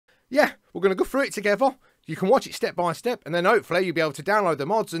yeah, we're going to go through it together. You can watch it step by step, and then hopefully you'll be able to download the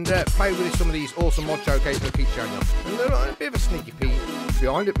mods and play with some of these awesome mod showcases I'll keep showing you. And a bit of a sneaky peek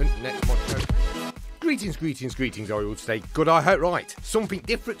behind it, but next mod show. Greetings, I would say. Good, I hope right. Something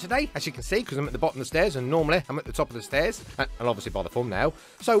different today, as you can see, because I'm at the bottom of the stairs, and normally I'm at the top of the stairs, and obviously by the thumbnail.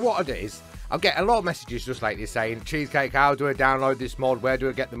 So what I do is, I'll get a lot of messages just like this saying, Cheesecake, how do I download this mod? Where do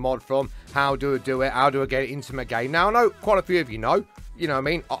I get the mod from? How do I do it? How do I get it into my game? Now, I know quite a few of you know what I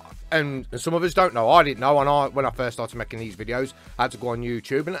mean? And some of us don't know. I didn't know, and when I first started making these videos, I had to go on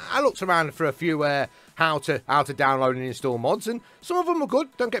YouTube, and I looked around for a few how to download and install mods, and some of them were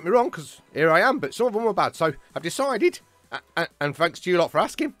good, don't get me wrong, because here I am, but some of them were bad, so I've decided, and thanks to you lot for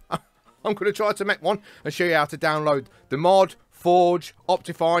asking, I'm going to try to make one and show you how to download the mod, Forge,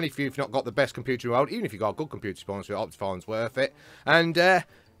 Optifine, if you've not got the best computer in the world, even if you've got a good computer sponsor, Optifine's worth it, and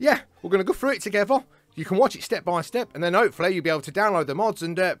yeah, we're going to go through it together. You can watch it step by step, and then hopefully you'll be able to download the mods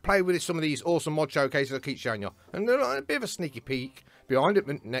and play with some of these awesome mod showcases I'll keep showing you. And a bit of a sneaky peek behind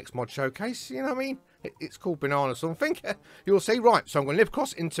it, next mod showcase, you know what I mean? It's called Banana something. You'll see. Right, so I'm going to live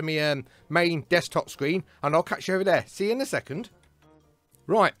across into my main desktop screen, and I'll catch you over there. See you in a second.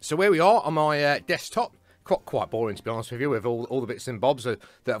 Right, so where we are on my desktop. Quite boring, to be honest with you, with all the bits and bobs that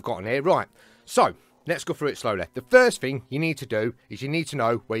I've got in here. Right, so let's go through it slowly. The first thing you need to do is you need to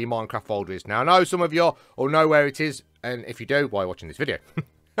know where your Minecraft folder is. Now, I know some of you will know where it is, and if you do, why are you watching this video?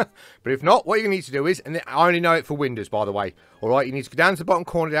 But if not, what you need to do is, and I only know it for Windows, by the way. Alright, you need to go down to the bottom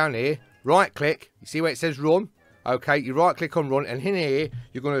corner down here, right click, you see where it says run? Okay, you right click on run, and in here,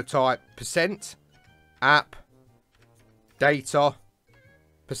 you're going to type %app data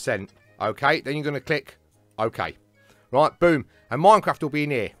 %. Okay, then you're going to click OK. Right, boom, and Minecraft will be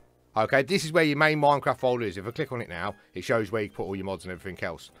in here. Okay, this is where your main Minecraft folder is. If I click on it now, it shows where you put all your mods and everything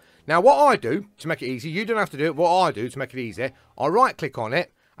else. Now, what I do to make it easy, you don't have to do it. What I do to make it easier, I right click on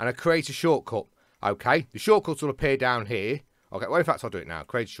it and I create a shortcut. Okay, the shortcuts will appear down here. Okay, well, in fact, I'll do it now.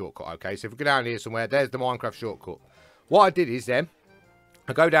 Create a shortcut. Okay, so if we go down here somewhere, there's the Minecraft shortcut. What I did is then,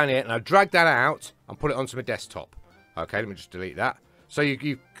 I go down here and I drag that out and put it onto my desktop. Okay, let me just delete that. So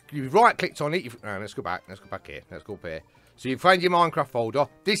you right clicked on it. Let's go back. Let's go back here. Let's go up here. So you find your Minecraft folder.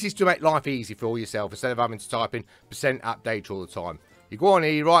 This is to make life easy for yourself instead of having to type in %app data all the time. You go on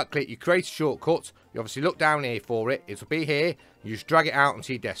here, you right click, you create a shortcut. You obviously look down here for it. It'll be here. You just drag it out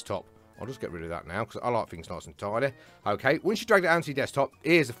onto your desktop. I'll just get rid of that now because I like things nice and tidy. Okay, once you drag it onto your desktop,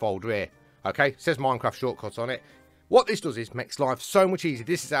 here's a folder here. Okay, it says Minecraft shortcuts on it. What this does is makes life so much easier.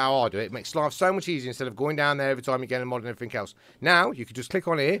 This is how I do it. It makes life so much easier instead of going down there every time you get a mod and everything else. Now, you can just click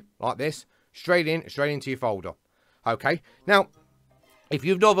on here, like this, straight into your folder. Okay, now, if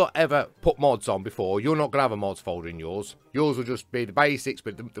you've never ever put mods on before, you're not going to have a mods folder in yours. Yours will just be the basics,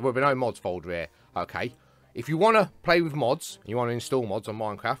 but there will be no mods folder here. Okay, if you want to play with mods, you want to install mods on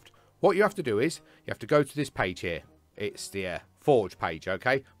Minecraft, what you have to do is, you have to go to this page here. It's the Forge page,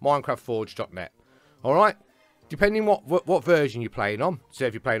 okay? MinecraftForge.net. Alright? Depending what version you're playing on, so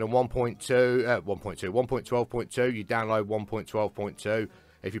if you're playing on 1.12.2, you download 1.12.2.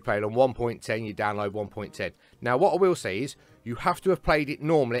 If you're playing on 1.10, you download 1.10. Now, what I will say is, you have to have played it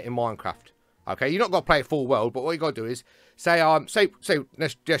normally in Minecraft. Okay, you're not got to play it full world, but what you got to do is, say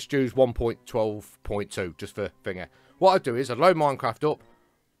let's just use 1.12.2, just for finger. What I do is, I load Minecraft up,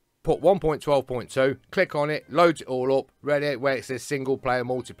 put 1.12.2, click on it, loads it all up, ready, where it says single player,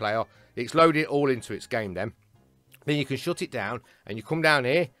 multiplayer. It's loaded it all into its game then. Then you can shut it down, and you come down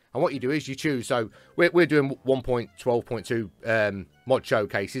here, and what you do is you choose. So we're doing 1.12.2 mod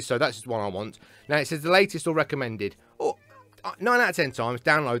showcases, so that's just one I want. Now it says the latest or recommended. Oh, 9 out of 10 times,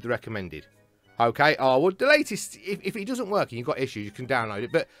 download the recommended. Okay, well, the latest, if it doesn't work and you've got issues, you can download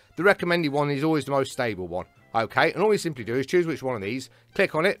it, but the recommended one is always the most stable one. Okay, and all you simply do is choose which one of these,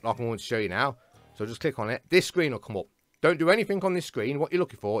 click on it, like I'm going to show you now. So just click on it, this screen will come up. Don't do anything on this screen. What you're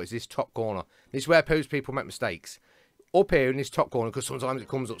looking for is this top corner. This is where people make mistakes. Up here in this top corner, because sometimes it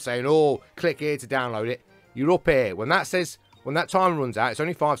comes up saying, oh, click here to download it. You're up here. When that timer runs out, it's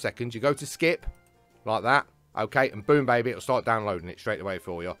only 5 seconds, you go to skip, like that, okay, and boom, baby, it'll start downloading it straight away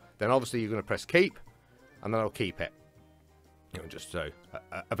for you. Then obviously you're going to press keep, and then it'll keep it. You know, just so,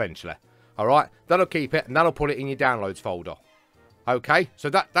 eventually. Alright, that'll keep it, and that'll put it in your downloads folder. Okay, so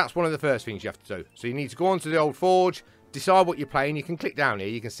that's one of the first things you have to do. So you need to go onto the old Forge, decide what you're playing. You can click down here,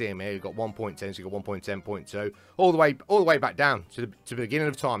 you can see them here. You've got 1.10, so you've got 1.10.2, all the way back down to the beginning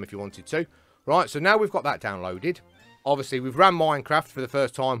of time if you wanted to. Right, so now we've got that downloaded. Obviously, we've ran Minecraft for the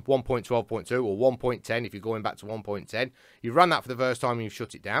first time, 1.12.2 or 1.10 if you're going back to 1.10. You've run that for the first time and you've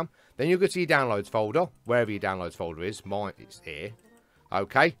shut it down. Then you'll go to your downloads folder, wherever your downloads folder is. Mine, it's here.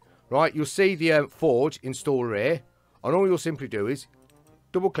 Okay, right, you'll see the Forge installer here. And all you'll simply do is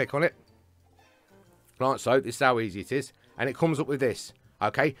double click on it. Like so, this is how easy it is. And it comes up with this.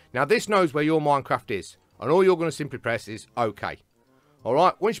 Okay, now this knows where your Minecraft is. And all you're going to simply press is OK.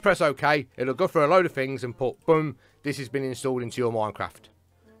 Alright, once you press OK, it'll go through a load of things and put, boom, this has been installed into your Minecraft.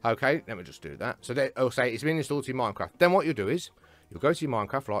 Okay, let me just do that. So it'll say it's been installed to your Minecraft. Then what you'll do is, you'll go to your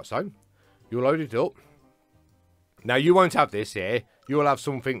Minecraft like so. You'll load it up. Now, you won't have this here. You'll have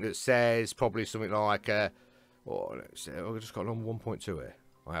something that says probably something like, oh, let's see, I've just got on 1.2 here.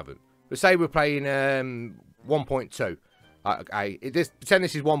 I haven't. Let's say we're playing 1.2. Okay, pretend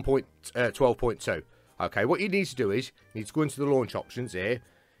this is 1.12.2. Okay, what you need to do is, you need to go into the launch options here.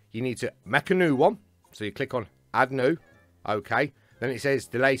 You need to make a new one. So you click on Add New. Okay, then it says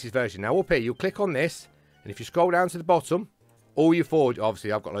the latest version. Now up here, you'll click on this. And if you scroll down to the bottom, all your Forge,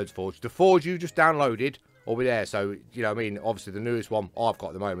 obviously I've got loads of Forge. The Forge you just downloaded will be there. So, you know what I mean, obviously the newest one I've got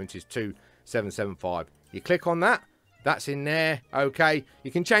at the moment is 2775. You click on that. That's in there. Okay, you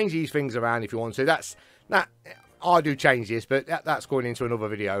can change these things around if you want to. That. I do change this, but that's going into another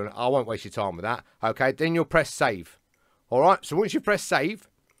video, and I won't waste your time with that. Okay, then you'll press save. Alright, so once you press save,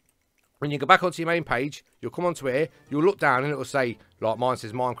 when you go back onto your main page, you'll come onto here, you'll look down, and it'll say, like mine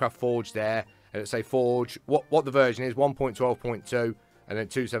says Minecraft Forge there, and it'll say Forge, what the version is, 1.12.2, and then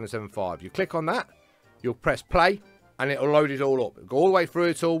 2775. You click on that, you'll press play, and it'll load it all up. It'll go all the way through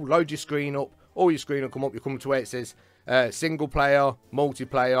it all, load your screen up, all your screen will come up, you'll come to where it says single player,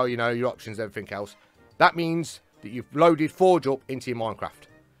 multiplayer, you know, your options, everything else. That means that you've loaded Forge up into your Minecraft.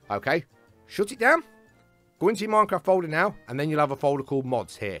 Okay, shut it down, go into your Minecraft folder now, and then you'll have a folder called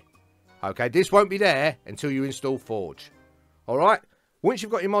Mods here. Okay, this won't be there until you install Forge. Alright, once you've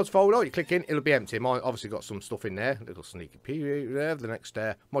got your Mods folder, you click in, it'll be empty. Mine obviously got some stuff in there, a little sneaky preview there, the next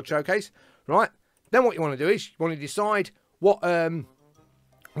mod showcase. Right, then what you want to do is, you want to decide what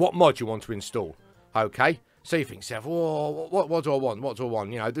mod you want to install. Okay, so you think, yourself, oh, what do I want? What do I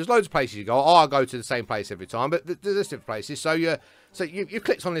want? You know, there's loads of places you go. Oh, I go to the same place every time, but there's different places. So you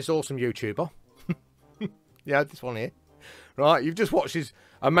clicked on this awesome YouTuber. Yeah, this one here. Right, you've just watched his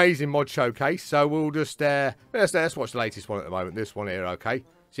amazing mod showcase. So we'll just let's watch the latest one at the moment. This one here, okay?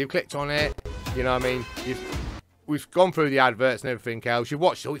 So you've clicked on it. You know what I mean? We've gone through the adverts and everything else. You've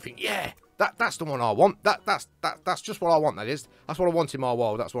watched it all. You think, yeah. That's the one I want. That's just what I want, that is. That's what I want in my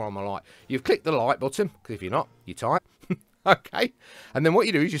world. That's what I'm like. You've clicked the like button, because if you're not, you type. Okay. And then what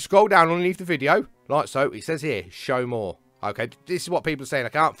you do is you scroll down underneath the video, like so. It says here, show more. Okay. This is what people are saying. I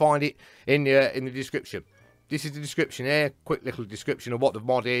can't find it in the description. This is the description here. Quick little description of what the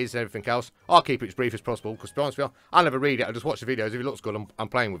mod is and everything else. I'll keep it as brief as possible, because to be honest with you, I'll never read it. I'll just watch the videos. If it looks good, I'm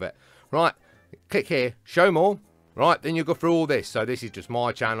playing with it. Right. Click here, show more. Right, then you go through all this. So this is just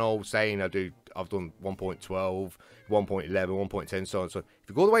my channel saying I've done 1.12, 1.11, 1.10, so on and so on. If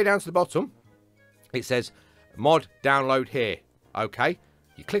you go all the way down to the bottom, it says mod download here. Okay,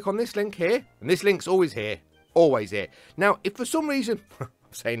 you click on this link here, and this link's always here, always here. Now, if for some reason, I'm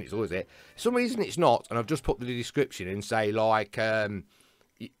saying it's always here, for some reason it's not, and I've just put the description in, say like,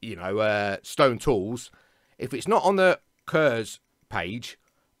 you know, Stone Tools. If it's not on the Curse page,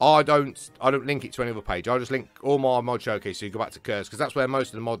 I don't link it to any other page. I just link all my mod showcase, so you go back to Curse, because that's where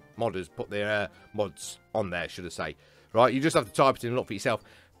most of the modders put their mods on there, should I say. Right, you just have to type it in and look for yourself.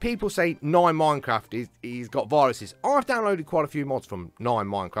 People say 9 Minecraft he's got viruses. I've downloaded quite a few mods from 9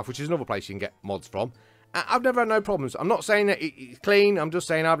 Minecraft, which is another place you can get mods from. I've never had no problems. I'm not saying that it's clean, I'm just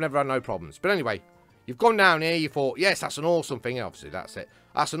saying I've never had no problems. But anyway, you've gone down here, you thought, yes, that's an awesome thing. Obviously, that's it.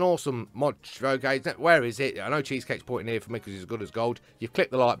 That's an awesome mod showcase. Where is it? I know Cheesecake's pointing here for me because he's as good as gold. You've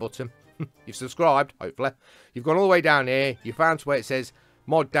clicked the like button. You've subscribed, hopefully. You've gone all the way down here. You found where it says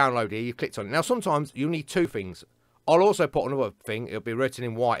mod download here. You've clicked on it. Now, sometimes you'll need 2 things. I'll also put another thing. It'll be written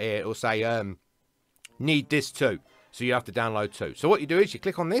in white here. It'll say, need this too. So you have to download 2. So what you do is you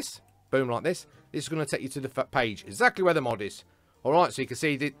click on this. Boom, like this. This is going to take you to the page. Exactly where the mod is. Alright, so you can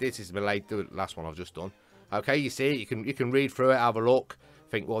see this is the last one I've just done. Okay, you see it. You can read through it, have a look.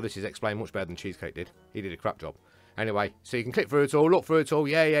 Think, well, this is explained much better than Cheesecake did. He did a crap job. Anyway, so you can click through it all, look through it all.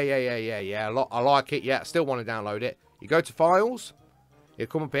 Yeah. I like it. Yeah, I still want to download it. You go to files.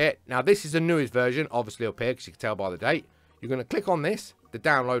 It'll come up here. Now, this is the newest version, obviously up here, because you can tell by the date. You're going to click on this, the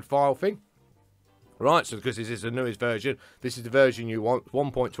download file thing. Right, so because this is the newest version, this is the version you want,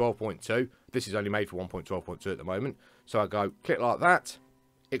 1.12.2. This is only made for 1.12.2 at the moment. So I go, click like that.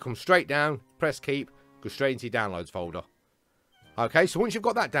 It comes straight down, press keep, go straight into your downloads folder. Okay, so once you've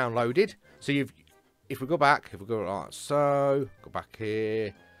got that downloaded, so if we go back, right, so go back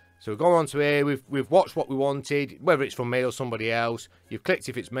here. So we've gone on to here, we've watched what we wanted, whether it's from me or somebody else. You've clicked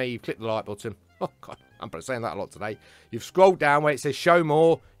if it's me, you've clicked the like button. Oh God, I'm saying that a lot today. You've scrolled down where it says show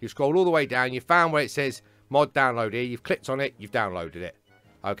more. You've scrolled all the way down. You found where it says mod download here. You've clicked on it. You've downloaded it.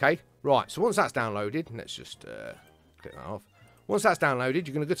 Okay, right, so once that's downloaded, let's just click that off. Once that's downloaded,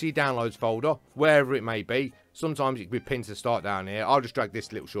 you're going to go to your downloads folder, wherever it may be. Sometimes it can be pinned to the start down here. I'll just drag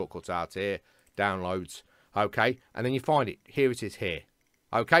this little shortcut out here, downloads, okay, and then you find it. Here it is here.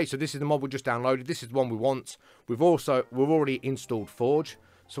 Okay, so this is the mod we just downloaded. This is the one we want. We've already installed Forge.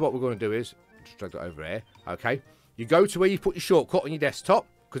 So what we're going to do is, just drag that over here, okay. You go to where you put your shortcut on your desktop,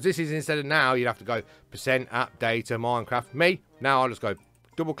 because this is instead of now, you'd have to go %app data Minecraft. Me, now I'll just go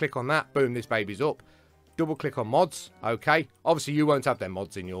double click on that, boom, this baby's up. Double click on mods, okay. Obviously you won't have them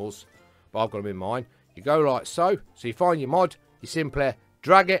mods in yours, but I've got them in mine. You go like so, so you find your mod, you simply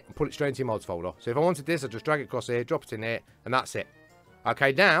drag it and put it straight into your mods folder. So if I wanted this, I just drag it across here, drop it in there, and that's it.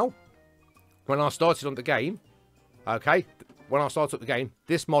 Okay, now, when I started on the game, okay, when I start up the game,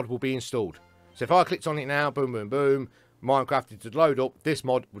 this mod will be installed. So if I clicked on it now, boom, boom, boom, Minecraft to load up, this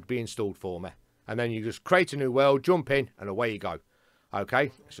mod would be installed for me. And then you just create a new world, jump in, and away you go.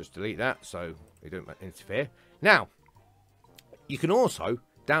 Okay, let's just delete that so we don't interfere. Now, you can also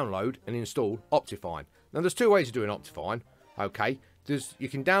download and install Optifine. Now, there's two ways of doing Optifine. Okay, you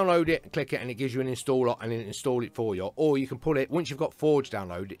can download it, and click it, and it gives you an installer, and then install it for you. Or you can put it, once you've got Forge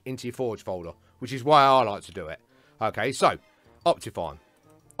downloaded, into your Forge folder, which is why I like to do it. Okay, so Optifine.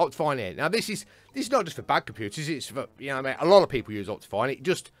 Optifine here. Now, this is not just for bad computers. It's for, you know, I mean, a lot of people use Optifine. It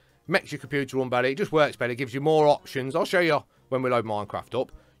just makes your computer run better. It just works better. It gives you more options. I'll show you when we load Minecraft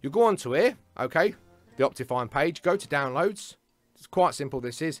up. You go onto here, okay, the Optifine page. Go to downloads. It's quite simple.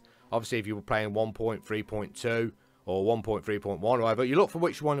 This is obviously if you were playing 1.3.2 or 1.3.1 or whatever. You look for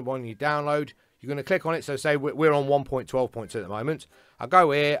which one you download. You're going to click on it. So say we're on 1.12.2 at the moment. I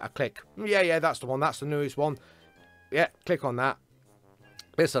go here. I click. Yeah, that's the one. That's the newest one. Yeah, click on that.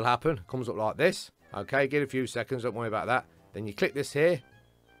 This will happen. Comes up like this. Okay, give it a few seconds. Don't worry about that. Then you click this here.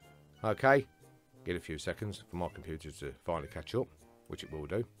 Okay, give it a few seconds for my computer to finally catch up, which it will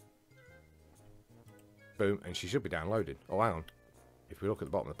do. Boom, and she should be downloaded. Oh, hang on. If we look at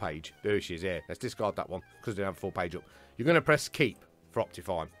the bottom of the page, there she is here. Let's discard that one because they have a full page up. You're going to press keep for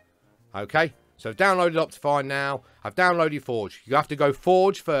Optifine. Okay, so I've downloaded Optifine now. I've downloaded Forge. You have to go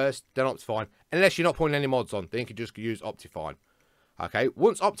Forge first, then Optifine. Unless you're not putting any mods on, then you can just use Optifine. Okay,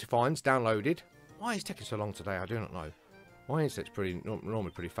 once Optifine's downloaded, why is it taking so long today? I do not know. My internet's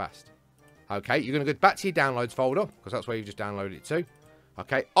normally pretty fast. Okay, you're going to go back to your downloads folder, because that's where you've just downloaded it to.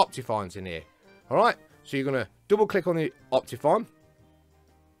 Okay, Optifine's in here. Alright, so you're going to double click on the Optifine.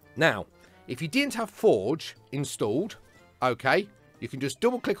 Now, if you didn't have Forge installed, okay, you can just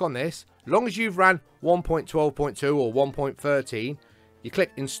double click on this. As long as you've ran 1.12.2 or 1.13, you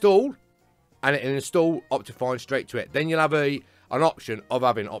click install, and it'll install Optifine straight to it. Then you'll have an option of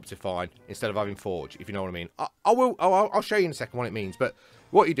having Optifine instead of having Forge, if you know what I mean. I'll show you in a second what it means, but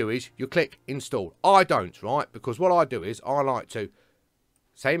what you do is you click install. I don't, right? Because what I do is I like to,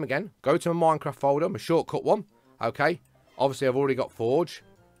 same again, go to my Minecraft folder, my shortcut one, okay? Obviously, I've already got Forge.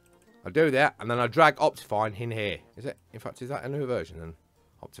 I do that, and then I drag Optifine in here. Is it? In fact, is that a new version then?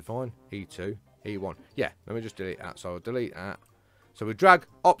 Optifine, E2, E1. Yeah, let me just delete that. So I'll delete that. So we drag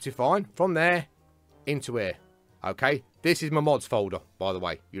Optifine from there into here. Okay, this is my mods folder, by the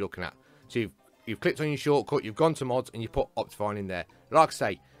way, you're looking at. So you've clicked on your shortcut, you've gone to mods, and you put Optifine in there. Like I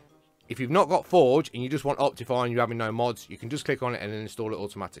say, if you've not got Forge and you just want Optifine, you're having no mods, you can just click on it and then install it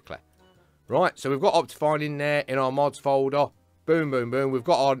automatically. Right, so we've got Optifine in there in our mods folder. Boom, boom, boom. We've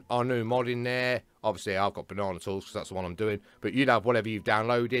got our new mod in there. Obviously, I've got Banana Tools because that's the one I'm doing. But you'd have whatever you've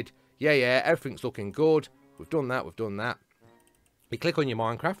downloaded. Yeah, everything's looking good. We've done that, You click on your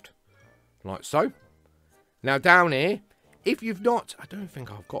Minecraft, like so. Now, down here, if you've not... I don't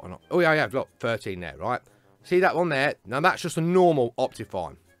think I've got an... Oh, yeah, I've got 13 there, right? See that one there? Now, that's just a normal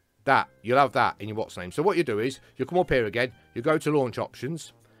Optifine. You'll have that in your what's name. So what you do is, you'll come up here again. You go to Launch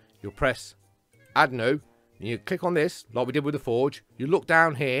Options. You'll press Add New. And you click on this, like we did with the Forge. You look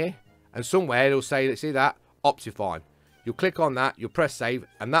down here, and somewhere it'll say, let's see that, Optifine. You'll click on that, you'll press save,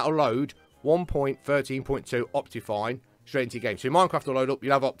 and that'll load 1.13.2 Optifine straight into your game. So your Minecraft will load up,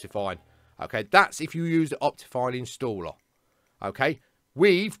 you'll have Optifine. Okay, that's if you use the Optifine installer. Okay,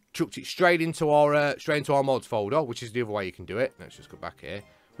 we've chucked it straight into our mods folder, which is the other way you can do it. Let's just go back here,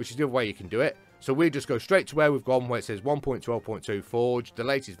 which is the other way you can do it. So we just go straight to where we've gone, where it says 1.12.2 Forge, the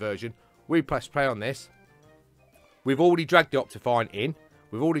latest version. We press play on this. We've already dragged the Optifine in.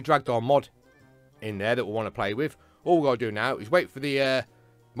 We've already dragged our mod in there that we want to play with. All we've got to do now is wait for the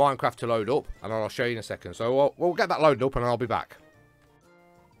Minecraft to load up, and I'll show you in a second. So we'll get that loaded up, and I'll be back.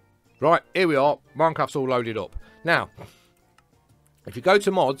 Right, here we are. Minecraft's all loaded up. Now, if you go to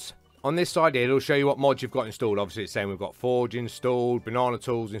mods, on this side here, it'll show you what mods you've got installed. Obviously, it's saying we've got Forge installed, Banana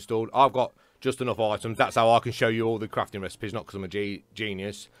Tools installed. I've got just enough items. That's how I can show you all the crafting recipes, not because I'm a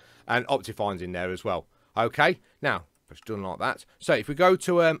genius. And Optifine's in there as well. Okay, now, it's done like that. So if we go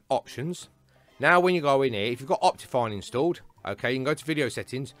to options, now when you go in here, if you've got Optifine installed, okay, you can go to video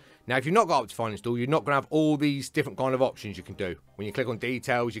settings. Now, if you've not got Optifine installed, you're not going to have all these different kind of options you can do. When you click on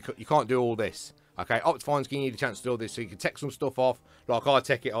details, you can't do all this. Okay, Optifine's giving you the chance to do all this, so you can take some stuff off. Like I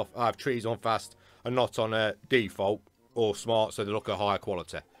take it off, I have trees on fast and not on default or smart, so they look at higher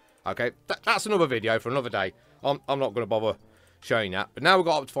quality. Okay, that's another video for another day. I'm not going to bother showing that. But now we've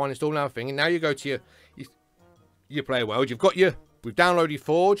got Optifine installed and everything, and now you go to your player world. We've downloaded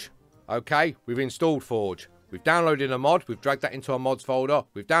Forge. Okay, we've installed Forge. We've downloaded a mod. We've dragged that into our mods folder.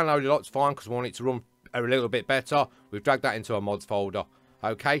 We've downloaded Optifine because we want it to run a little bit better. We've dragged that into our mods folder.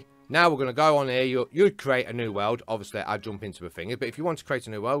 Okay, now we're going to go on here. You'd create a new world. Obviously, I'd jump into a thing. But if you want to create a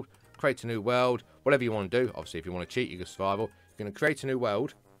new world, whatever you want to do. Obviously, if you want to cheat, you go survival. You're going to create a new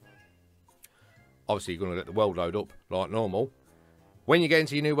world. Obviously, you're going to let the world load up like normal. When you get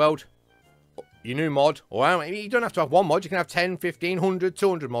into your new world, your new mod, or you don't have to have one mod, you can have 10, 15, 100,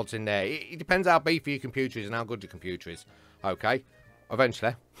 200 mods in there. It depends how beefy your computer is and how good your computer is. Okay,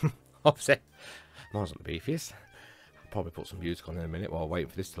 eventually, obviously, mine's not the beefiest. I'll probably put some music on in a minute while I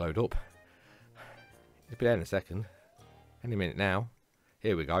wait for this to load up. It'll be there in a second. Any minute now.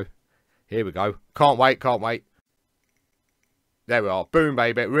 Here we go. Here we go. Can't wait, can't wait. There we are. Boom,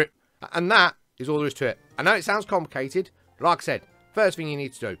 baby. Rip. And that is all there is to it. I know it sounds complicated. Like I said, first thing you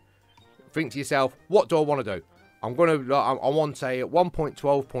need to do, think to yourself, what do I want to do? I want a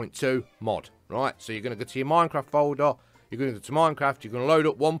 1.12.2 mod, right? So you're going to go to your Minecraft folder, you're going to go to Minecraft, you're going to load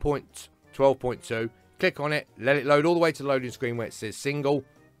up 1.12.2, click on it, let it load all the way to the loading screen where it says single,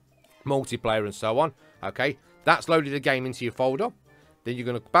 multiplayer and so on, okay? That's loaded a game into your folder. Then you're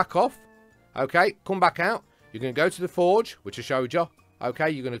going to back off, okay? Come back out. You're going to go to the Forge, which I showed you, okay?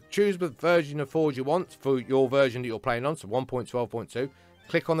 You're going to choose the version of Forge you want for your version that you're playing on, so 1.12.2.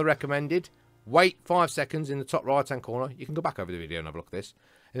 Click on the recommended. Wait 5 seconds in the top right hand corner. You can go back over the video and have a look at this.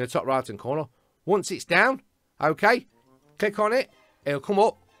 In the top right hand corner. Once it's down, okay, click on it. It'll come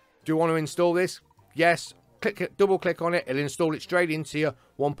up. Do you want to install this? Yes. Click it, double click on it. It'll install it straight into your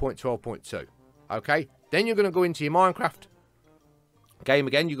 1.12.2. Okay. Then you're going to go into your Minecraft game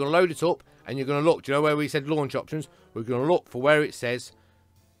again. You're going to load it up and you're going to look. Do you know where we said launch options? We're going to look for where it says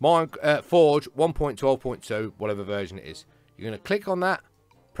Forge 1.12.2, whatever version it is. You're going to click on that.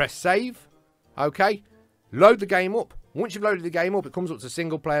 Press save, okay, load the game up. Once you've loaded the game up, it comes up to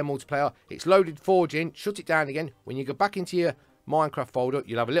single player, multiplayer. It's loaded Forge in, shut it down again. When you go back into your Minecraft folder,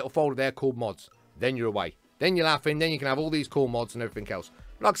 you'll have a little folder there called mods. Then you're away. Then you're laughing, then you can have all these cool mods and everything else.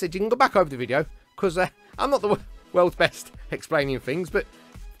 Like I said, you can go back over the video, because I'm not the world's best explaining things, but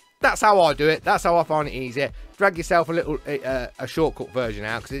that's how I do it. That's how I find it easier. Drag yourself a little a shortcut version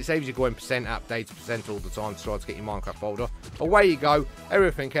out because it saves you going % app data % all the time to try to get your Minecraft folder. Away you go.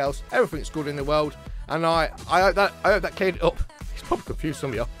 Everything else, everything's good in the world, and I hope that cleared it up. It's probably confused some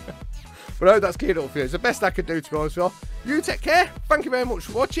of you, but I hope that's cleared it up for you. It's the best I could do, to be honest with you. You take care. Thank you very much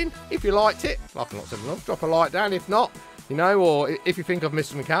for watching. If you liked it, like I'm not saying enough, drop a like down. If not, you know, or if you think I've missed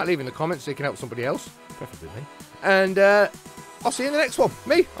something out, leave in the comments so you can help somebody else, preferably me. And I'll see you in the next one.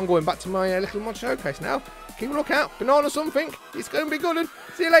 I'm going back to my little mod showcase now. Keep a look out. Banana something. It's going to be good.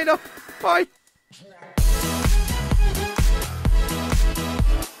 See you later. Bye.